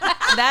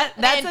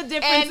 That's a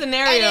different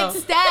scenario. And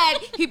instead,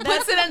 he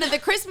puts it under the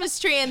Christmas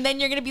tree, and then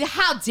you're gonna be,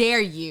 "How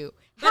dare you?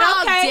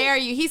 How okay. dare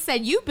you?" He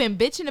said, "You've been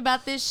bitching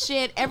about this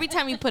shit every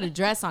time you put a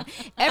dress on,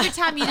 every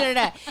time you did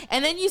that."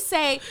 And then you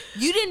say,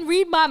 "You didn't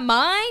read my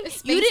mind. You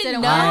Space didn't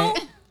didn't know."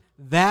 work.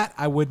 That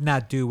I would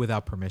not do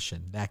without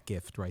permission. That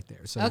gift right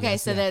there. So Okay,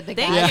 yes, so yeah. the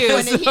Thank guy you.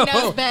 when he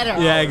knows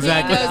better. Yeah,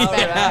 exactly. He knows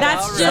better.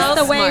 That's All just right.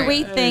 the way Smart.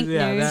 we think,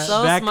 Yeah, news.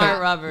 So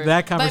smart, Robert.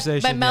 That But,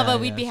 conversation. but Melba, yeah,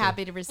 we'd yeah, be so-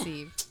 happy to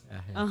receive.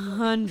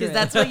 100. Because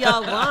that's what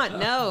y'all want.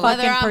 No.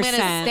 Whether I'm Fucking gonna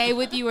percent. stay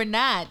with you or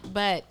not,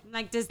 but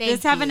like, does Thank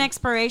this have an you.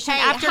 expiration Hey,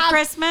 after how-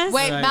 Christmas?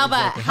 Wait, Right, Melba,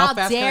 exactly. How how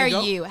fast can I dare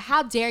go? you?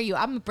 How dare you?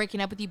 I'm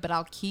breaking up with you, but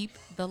I'll keep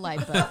the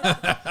lipo.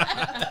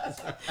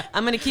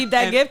 I'm going to keep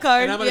that gift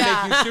card. And I'm gonna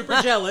make you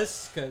super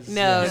jealous because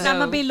No, I'm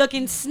gonna be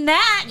looking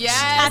snatched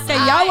Yes, after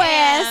I your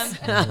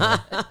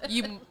ass. am.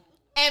 You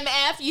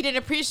MF, you didn't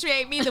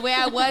appreciate me the way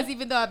I was,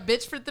 even though I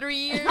bitched for 3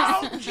 years.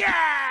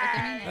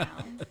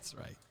 That's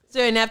right. So,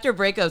 and after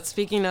breakup,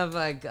 speaking of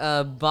like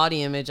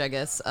body image, I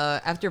guess,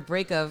 after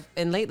breakup,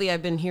 and lately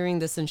I've been hearing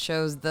this in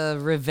shows, the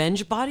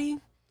revenge body.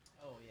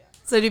 Oh, yeah.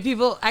 So do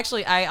people,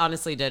 actually, I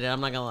honestly did it, I'm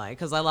not going to lie,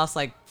 because I lost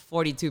like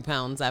 42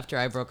 pounds after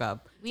I broke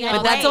up. Yeah,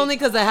 But that's wait. only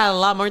because I had a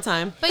lot more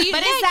time. But you,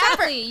 But yeah, is that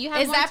exactly. You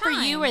have is more that for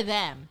time. you or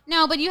them?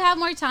 No, but you have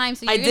more time,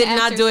 so I you're did gonna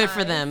not do it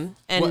for exercise. them.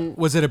 And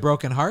Was it a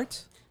broken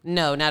heart?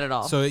 no, not at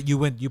all. So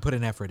you put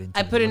an effort into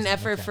I it. put It an wasn't-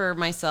 effort okay. for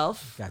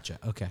myself. Gotcha.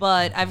 Okay.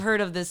 But I've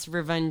heard of this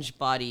revenge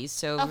body.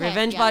 So Okay,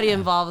 revenge yeah. body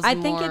involves I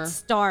think more. it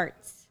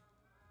starts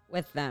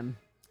with them.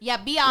 Yeah,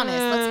 be honest.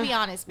 Let's be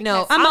honest.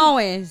 No, because- I'm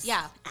always.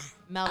 yeah,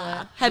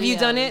 Mela. Have you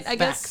done it? Leos. I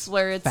guess Facts.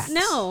 where it's Facts.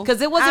 No.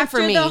 because it wasn't for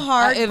After me. the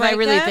hard If I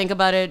really breakup- think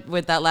about it,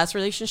 with that last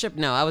relationship,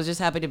 no, I was just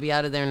happy to be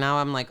out of there. Now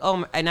I'm like,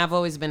 oh, and I've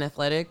always been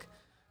athletic,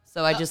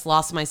 so I just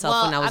lost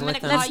myself when I was I'm with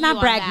gonna them. call Let's not you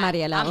on brag, that.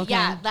 Mariela, okay?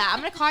 Yeah, I'm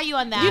gonna call you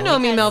on that. You know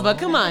me, because Melba.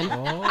 Come on.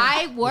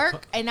 I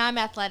work and I'm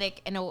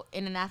athletic in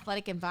an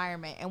athletic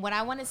environment. And what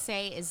I want to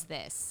say is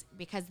this,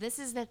 because this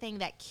is the thing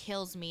that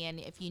kills me. And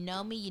if you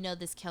know me, you know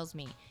this kills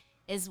me.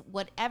 Is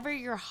whatever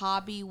your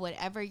hobby,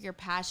 whatever your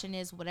passion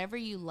is, whatever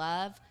you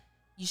love,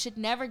 you should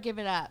never give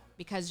it up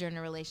because you're in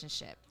a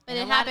relationship. But And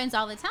it a lot of- happens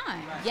all the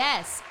time.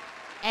 Yes.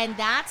 And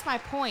that's my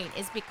point,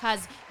 is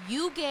because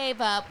you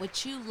gave up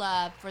what you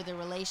love for the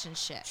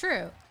relationship.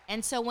 True.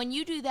 And so when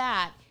you do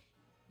that,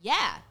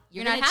 yeah,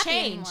 you're, You're not gonna happy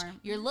change. anymore.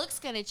 Your look's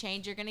gonna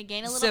change. You're gonna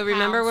gain a little. So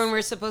remember pounds. when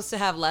we're supposed to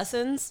have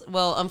lessons?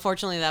 Well,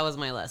 unfortunately, that was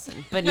my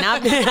lesson. But now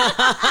Did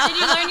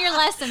you learn your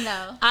lesson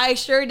though? I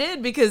sure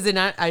did, because did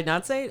I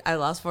not say it? I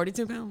lost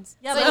 42 pounds.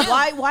 Yeah, So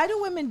but you- why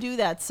do women do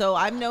that? So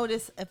I've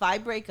noticed if I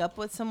break up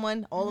with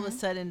someone, all Mm-hmm. of a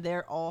sudden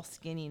they're all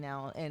skinny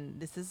now, and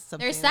this is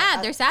something They're that sad.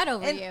 I- They're sad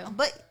over and- you.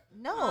 But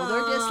no,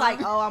 they're just like,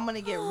 oh, I'm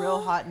gonna get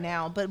real hot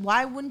now. But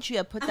why wouldn't you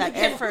have put that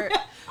effort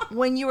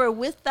when you were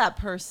with that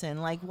person?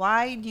 Like,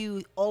 why do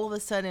you all of a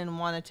sudden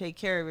want to take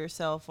care of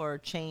yourself or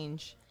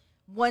change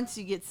once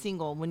you get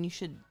single when you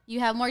should?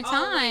 You have more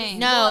time.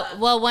 No,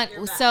 well,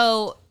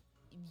 so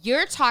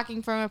you're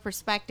talking from a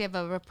perspective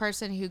of a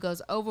person who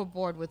goes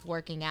overboard with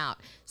working out.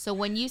 So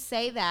when you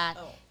say that,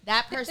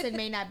 that person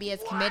may not be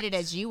as committed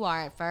as you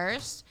are at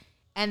first,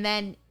 and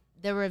then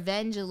the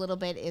revenge a little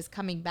bit is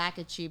coming back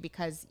at you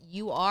because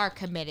you are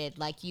committed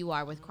like you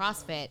are with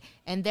CrossFit,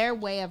 and their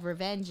way of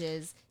revenge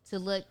is to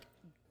look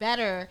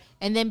better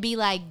and then be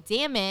like,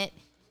 damn it,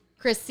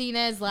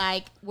 Christina's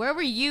like, where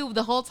were you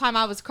the whole time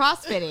I was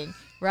CrossFitting,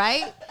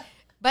 right?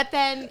 But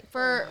then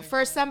for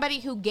somebody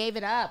who gave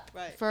it up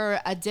for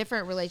a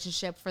different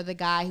relationship, for the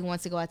guy who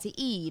wants to go out to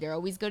eat or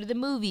always go to the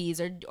movies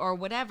or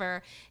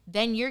whatever,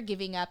 then you're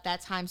giving up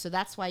that time. So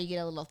that's why you get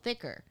a little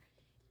thicker.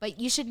 But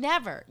you should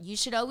never. You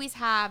should always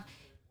have,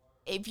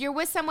 if you're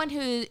with someone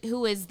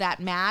who is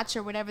that match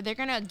or whatever, they're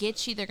going to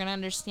get you. They're going to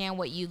understand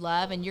what you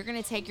love. And you're going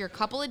to take your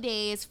couple of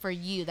days for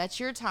you. That's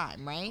your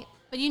time, right?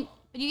 But you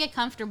get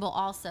comfortable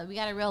also. We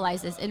got to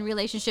realize this. In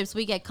relationships,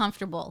 we get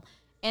comfortable.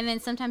 And then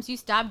sometimes you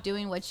stop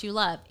doing what you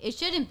love. It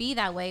shouldn't be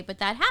that way, but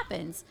that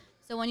happens.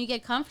 So when you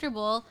get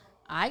comfortable,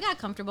 I got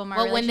comfortable in my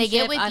But when they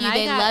get with relationship, you, and I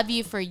they got- love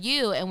you for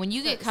you, and when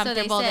you get so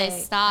comfortable, they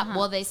say. stop. Uh-huh.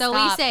 Well, they so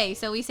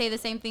stop. we say the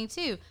same thing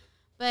too.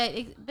 But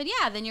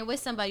yeah, then you're with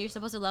somebody. You're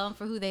supposed to love them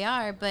for who they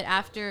are. But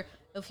after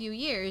a few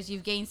years,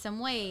 you've gained some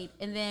weight,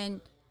 and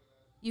then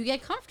you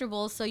get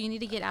comfortable. So you need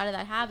to get out of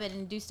that habit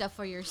and do stuff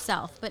for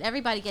yourself. But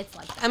everybody gets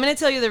like that. I'm gonna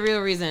tell you the real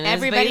reason. It's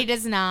Everybody ba-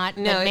 does not,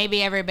 No, but it-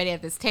 maybe everybody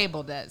at this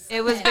table does.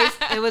 It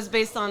was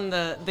based on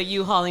the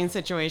U-hauling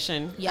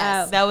situation.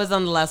 Yes. That was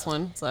on the last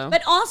one. So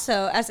But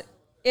also, as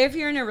if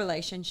you're in a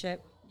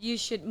relationship, you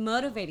should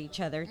motivate each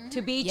other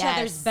to be each Yes.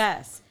 other's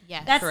best.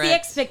 Yes. That's Correct. the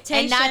expectation,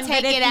 And not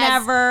take but it it as-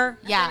 never.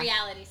 Yeah,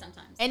 Reality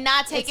sometimes. and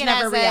not take It's it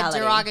never as reality.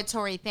 a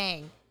derogatory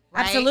thing.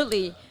 Right?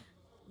 Absolutely.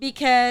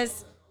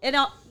 Because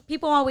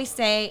people always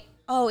say,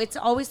 oh, it's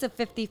always a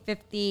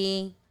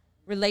 50-50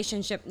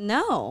 relationship.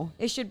 No,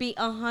 it should be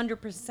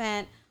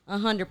 100%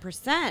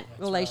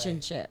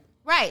 relationship.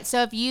 Right.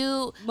 So if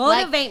you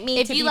Motivate me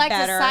if to you be like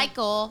better. to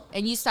cycle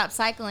and you stop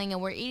cycling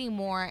and we're eating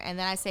more, and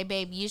then I say,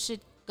 babe, you should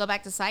go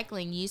back to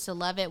cycling. You used to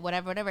love it,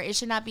 whatever. It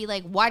should not be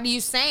like, what are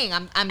you saying?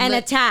 I'm An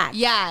attack.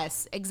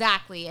 Yes,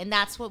 exactly. And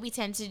that's what we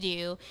tend to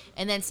do.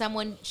 And then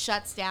someone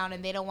shuts down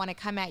and they don't want to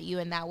come at you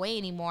in that way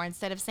anymore.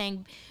 Instead of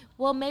saying,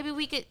 well, maybe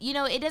we could,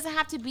 it doesn't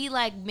have to be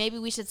like, maybe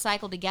we should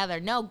cycle together.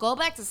 No, go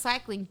back to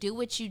cycling, do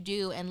what you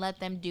do, and let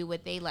them do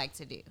what they like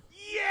to do.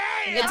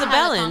 it's a Have the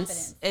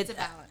balance. confidence. It's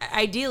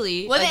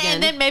ideally Well, again,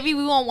 and then maybe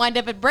we won't wind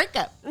up at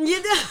breakup.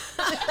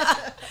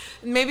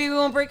 maybe we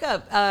won't break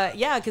up.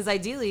 Yeah, because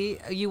ideally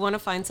you want to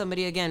find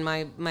somebody again.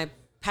 My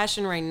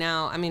passion right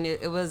now. I mean,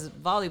 it was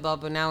volleyball,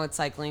 but now it's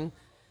cycling.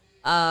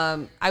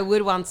 I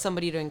would want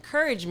somebody to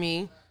encourage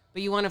me,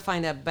 but you want to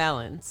find that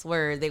balance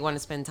where they want to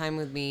spend time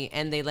with me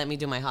and they let me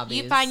do my hobbies.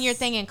 You find your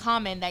thing in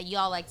common that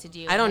y'all like to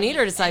do. I don't and need then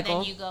her to cycle.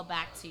 And then you go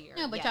back to your.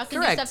 No, but yes. y'all can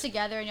Correct. do stuff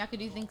together, and y'all can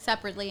do things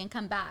separately and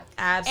come back.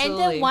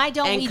 Absolutely. And then why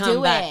don't And we come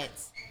do back. it?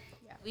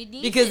 We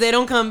need Because to- they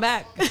don't come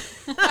back.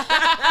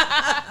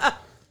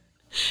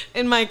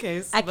 In my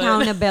case. but-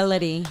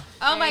 Accountability.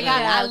 Oh my you god,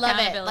 go. I love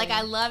it. Accountability. Like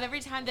I love every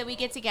time that we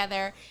get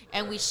together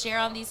and we share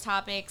on these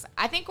topics.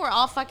 I think we're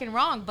all fucking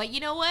wrong, but you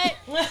know what?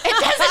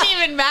 It doesn't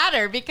even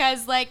matter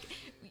because like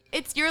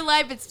it's your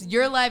life,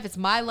 it's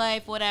my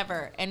life,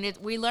 whatever. And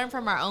we learn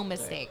from our own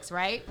mistakes,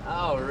 right?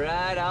 All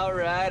right.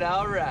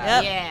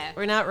 Yep. Yeah.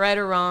 We're not right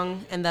or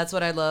wrong, and that's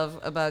what I love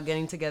about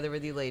getting together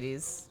with you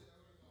ladies.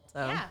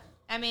 So Yeah.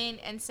 I mean,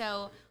 and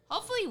so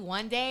hopefully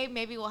one day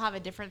maybe we'll have a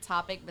different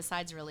topic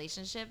besides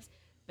relationships.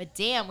 But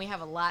damn, we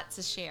have a lot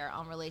to share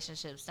on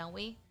relationships, don't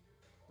we?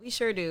 we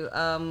sure do.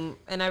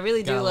 And I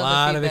really do Got a love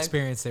lot the of feedback.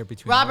 experience there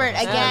between all of Robert,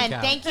 us. again, Holy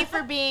cow. thank you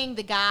for being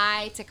the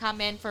guy to come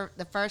in for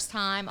the first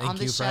time Thank on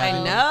the you for show. having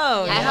I me.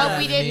 know. I yeah. hope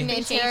we didn't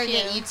Appreciate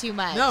interrogate you. you too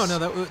much.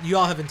 No, you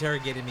all have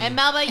interrogated me. And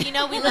Melba,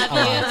 we love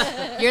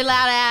you. You're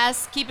loud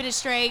ass, keeping it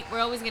straight. We're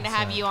always going to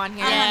have you on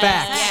here.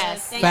 Facts.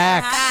 Yes. Thanks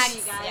Facts.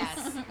 for having me,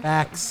 Yes. guys.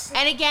 Facts.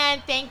 And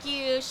again, thank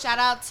you. Shout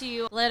out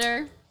to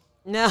Glitter.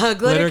 No,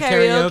 Glitter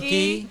Karaoke.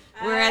 Karaoke.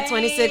 We're at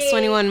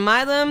 2621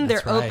 Milam. They're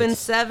That's right. open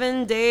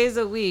 7 days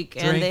a week.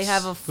 and they Drinks,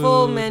 have a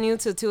full food. menu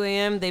till 2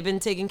 a.m. They've been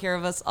taking care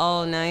of us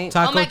all night.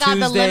 Taco oh my God, Tuesday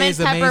the lemon is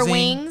pepper amazing.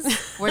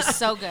 wings were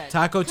so good.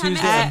 Taco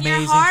Tuesday, and get your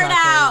amazing heart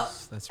tacos. out.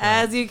 That's right.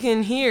 As you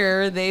can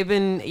hear,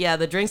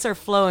 the drinks are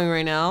flowing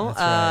right now. That's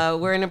right.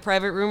 We're in a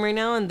private room right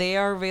now, and they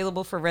are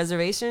available for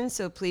reservations.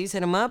 So please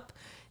hit them up.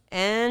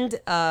 And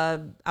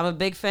I'm a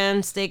big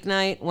fan. Steak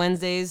night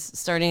Wednesdays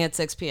starting at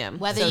 6 p.m.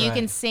 Whether That's you right.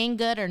 can sing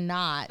good or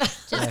not,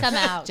 just come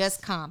out.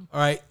 Just come. All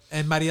right,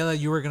 and Mariela,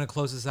 you were gonna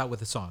close this out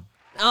with a song.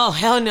 Oh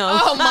hell no!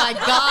 Oh my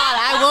God,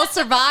 I will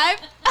survive.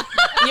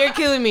 You're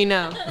killing me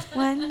now.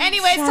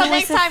 Anyways, till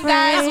next time,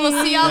 guys.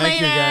 We'll see y'all Thank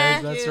later. you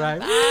guys. That's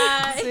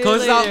right. See you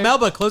Close it out, later.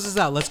 Melba. Close us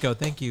out. Let's go.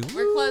 Thank you.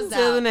 We're closed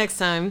Till the out. next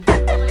time.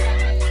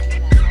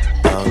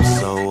 I'm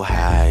so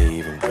high,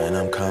 even when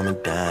I'm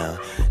coming down.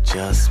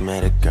 Just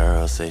met a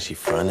girl, say she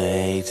from the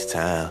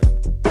H-Town.